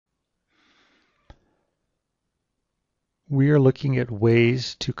We are looking at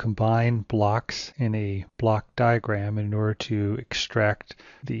ways to combine blocks in a block diagram in order to extract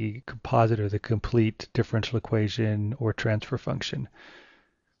the composite or the complete differential equation or transfer function.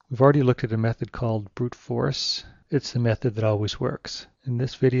 We've already looked at a method called brute force. It's the method that always works. In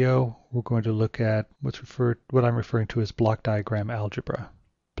this video, we're going to look at what I'm referring to as block diagram algebra.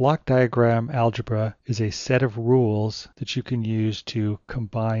 Block diagram algebra is a set of rules that you can use to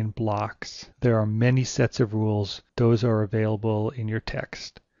combine blocks. There are many sets of rules. Those are available in your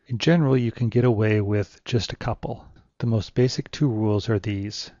text. In general, you can get away with just a couple. The most basic two rules are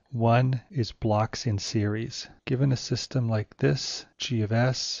these. One is blocks in series. Given a system like this, G of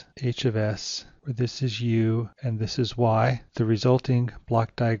S, H of S, where this is U and this is Y, the resulting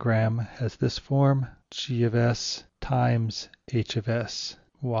block diagram has this form, G of S times H of S.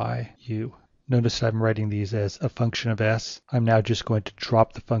 Y, U. Notice I'm writing these as a function of S. I'm now just going to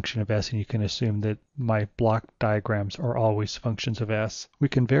drop the function of S, and you can assume that my block diagrams are always functions of S. We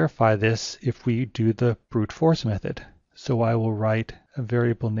can verify this if we do the brute force method. So I will write a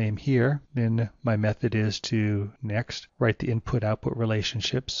variable name here. Then my method is to next write the input-output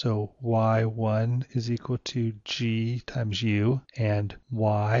relationship. So y1 is equal to g times u, and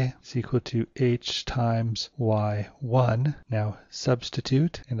y is equal to h times y1. Now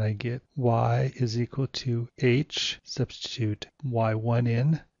substitute, and I get y is equal to h, substitute y1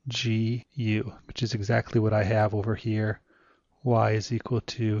 in, g u, which is exactly what I have over here. Y is equal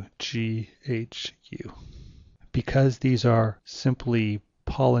to g h u. Because these are simply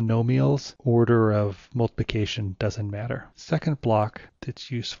polynomials, order of multiplication doesn't matter. Second block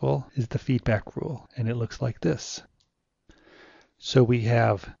that's useful is the feedback rule, and it looks like this. So we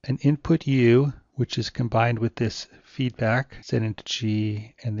have an input u, which is combined with this feedback set into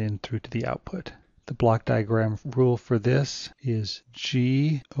G and then through to the output. The block diagram rule for this is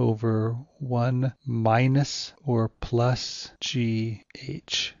G over 1 minus or plus G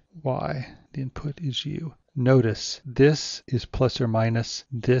H Y. The input is u. Notice this is plus or minus,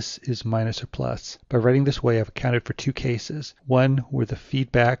 this is minus or plus. By writing this way, I've accounted for two cases. One where the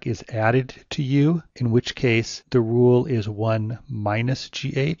feedback is added to u, in which case the rule is 1 minus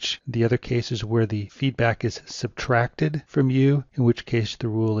gh. The other case is where the feedback is subtracted from u, in which case the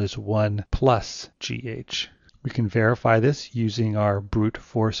rule is 1 plus gh. We can verify this using our brute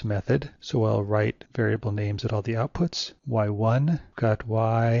force method. So I'll write variable names at all the outputs. Y1, got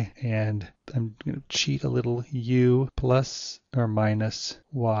y, and I'm going to cheat a little, u plus or minus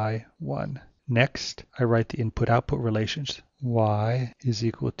y1. Next, I write the input-output relations. Y is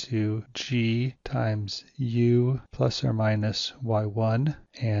equal to g times u plus or minus y1,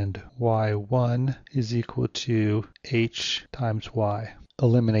 and y1 is equal to h times y.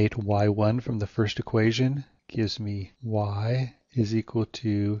 Eliminate y1 from the first equation. Gives me y is equal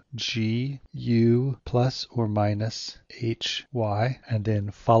to g u plus or minus h y, and then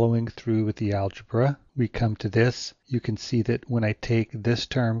following through with the algebra, we come to this. You can see that when I take this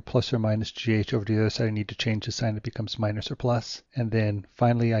term plus or minus gh over to the other side, I need to change the sign. It becomes minus or plus. And then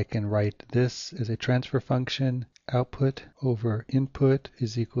finally I can write this as a transfer function. Output over input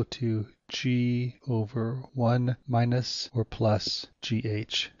is equal to g over 1 minus or plus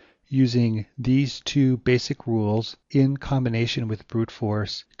gh. Using these two basic rules in combination with brute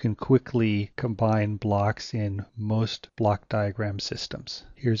force, you can quickly combine blocks in most block diagram systems.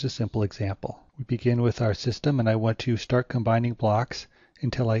 Here's a simple example. We begin with our system, and I want to start combining blocks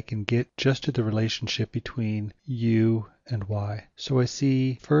until I can get just to the relationship between u and y. So I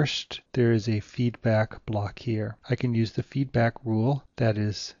see first there is a feedback block here. I can use the feedback rule that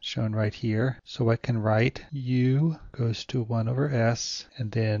is shown right here. So I can write u goes to 1 over s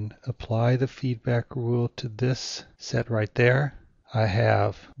and then apply the feedback rule to this set right there. I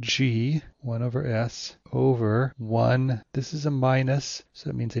have g, 1 over s, over 1. This is a minus, so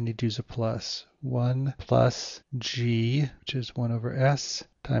that means I need to use a plus. 1 plus g, which is 1 over s,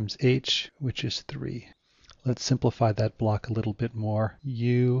 times h, which is 3. Let's simplify that block a little bit more.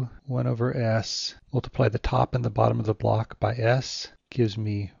 U, 1 over s, multiply the top and the bottom of the block by s, gives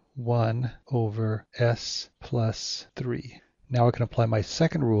me 1 over s plus 3. Now I can apply my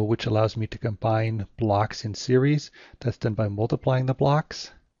second rule, which allows me to combine blocks in series. That's done by multiplying the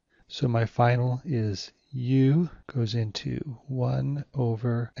blocks. So my final is u goes into 1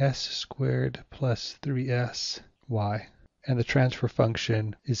 over s squared plus 3s y. And the transfer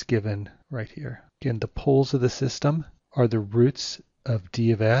function is given right here. Again, the poles of the system are the roots of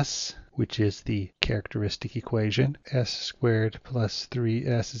d of s, which is the characteristic equation. S squared plus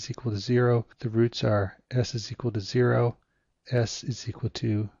 3s is equal to 0. The roots are s is equal to 0. S is equal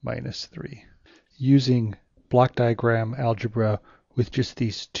to minus 3. Using block diagram algebra, With just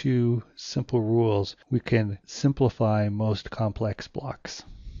these two simple rules, we can simplify most complex blocks.